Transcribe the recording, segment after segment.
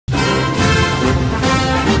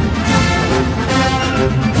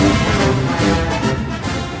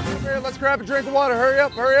grab a drink of water. Hurry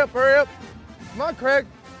up, hurry up, hurry up. Come on, Craig.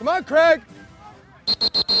 Come on, Craig.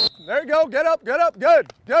 There you go. Get up, get up.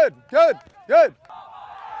 Good, good, good, good.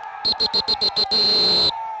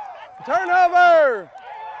 Turnover.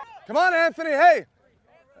 Come on, Anthony. Hey.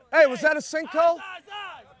 Hey, was that a sink call?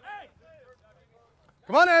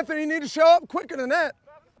 Come on, Anthony. You need to show up quicker than that.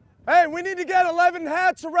 Hey, we need to get 11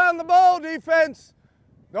 hats around the ball, defense.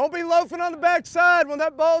 Don't be loafing on the backside. When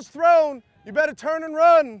that ball's thrown, you better turn and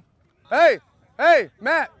run. Hey, hey,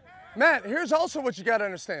 Matt, here's also what you got to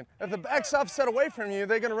understand. If the back's offset away from you,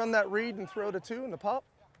 they're going to run that read and throw to 2 in the pop?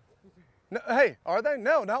 No, hey, are they?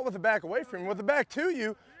 No, not with the back away from you. With the back to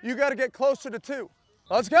you, you got to get closer to 2.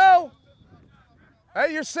 Let's go.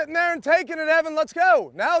 Hey, you're sitting there and taking it, Evan. Let's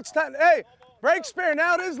go. Now it's time. Hey, break spear.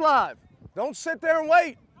 Now it is live. Don't sit there and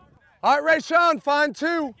wait. All right, Rayshawn, find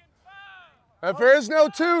 2. If there is no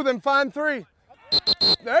 2, then find 3.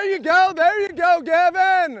 There you go,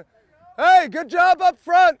 Gavin. Hey, good job up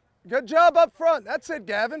front. Good job up front. That's it,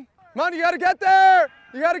 Gavin. Come on, you got to get there.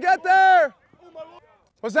 You got to get there.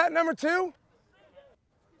 Was that number 2?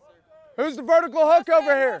 Who's the vertical hook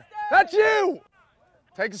over here? That's you.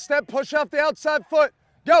 Take a step, push off the outside foot.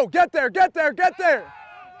 Go, get there, get there, get there.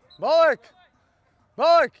 Bullock,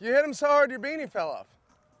 you hit him so hard your beanie fell off.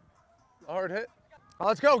 A hard hit. Oh,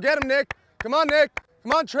 let's go, get him, Nick. Come on, Nick.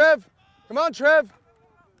 Come on, Trev. Come on, Trev.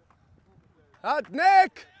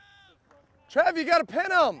 Nick. Trev, you got to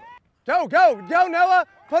pin him. Go, go, go, Noah.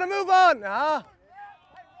 Put a move on.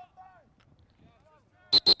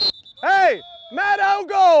 Hey, Matt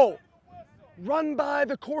Ogle. Run by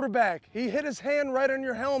the quarterback. He hit his hand right on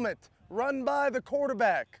your helmet. Run by the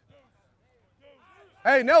quarterback.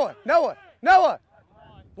 Hey, Noah.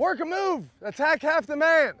 Work a move. Attack half the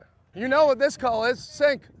man. You know what this call is.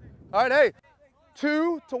 Sink. All right, hey.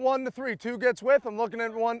 2 to 1 to 3. 2 gets width. I'm looking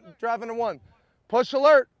at 1, driving to 1. Push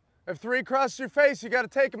alert. If 3 crosses your face, you got to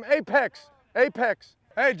take him. Apex.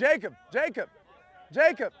 Hey, Jacob.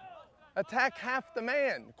 Attack half the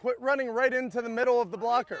man. Quit running right into the middle of the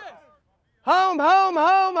blocker. Home.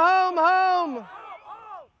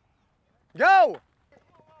 Go.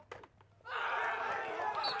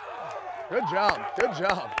 Good job.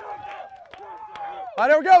 All right,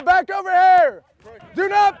 there we go. Back over here. Do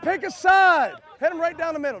not pick a side. Hit him right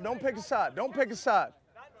down the middle. Don't pick a side. That's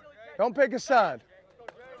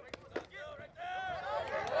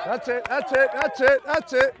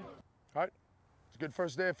it. All right. It's a good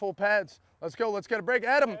first day of full pads. Let's go. Let's get a break.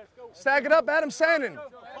 Adam, stack it up. Adam Sandin.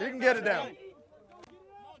 You can get it down.